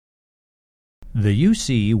The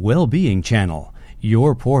UC Wellbeing Channel,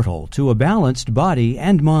 your portal to a balanced body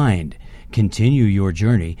and mind. Continue your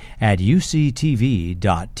journey at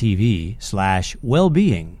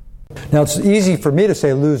uctv.tv/wellbeing. Now, it's easy for me to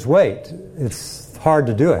say lose weight. It's hard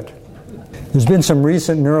to do it. There's been some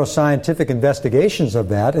recent neuroscientific investigations of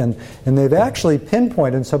that, and they've actually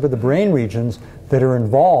pinpointed some of the brain regions that are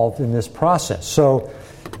involved in this process. So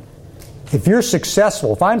if you're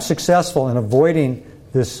successful, if I'm successful in avoiding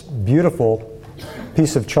this beautiful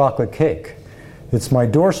piece of chocolate cake, it's my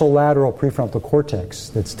dorsolateral prefrontal cortex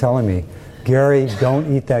that's telling me, Gary,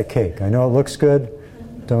 don't eat that cake. I know it looks good,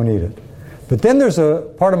 don't eat it. But then there's a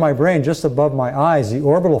part of my brain just above my eyes, the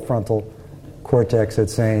orbital frontal cortex,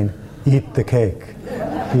 that's saying, eat the cake,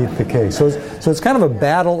 eat the cake. So it's kind of a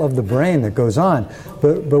battle of the brain that goes on.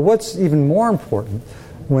 But what's even more important,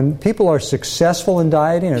 when people are successful in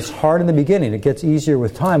dieting, it's hard in the beginning, it gets easier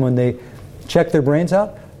with time, when they check their brains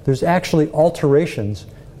out, there's actually alterations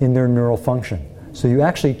in their neural function. So you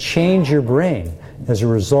actually change your brain as a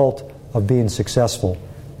result of being successful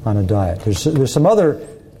on a diet. There's some other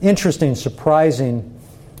interesting, surprising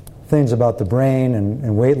things about the brain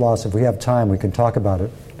and weight loss. If we have time, we can talk about it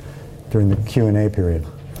during the Q&A period.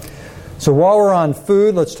 So while we're on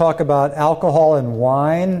food, let's talk about alcohol and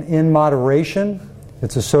wine in moderation.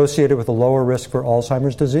 It's associated with a lower risk for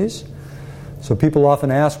Alzheimer's disease. So people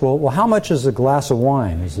often ask, well, how much is a glass of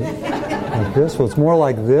wine? Is it like this? Well, it's more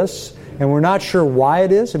like this. And we're not sure why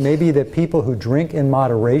it is. It may be that people who drink in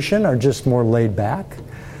moderation are just more laid back.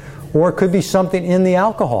 Or it could be something in the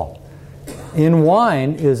alcohol. In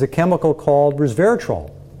wine is a chemical called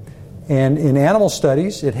resveratrol. And in animal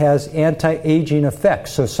studies, it has anti-aging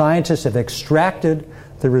effects. So scientists have extracted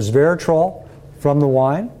the resveratrol from the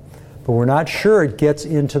wine, but we're not sure it gets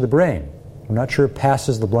into the brain. We're not sure it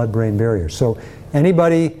passes the blood-brain barrier. So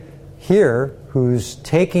anybody here who's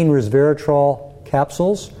taking resveratrol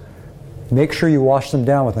capsules, make sure you wash them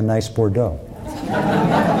down with a nice Bordeaux,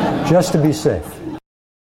 just to be safe.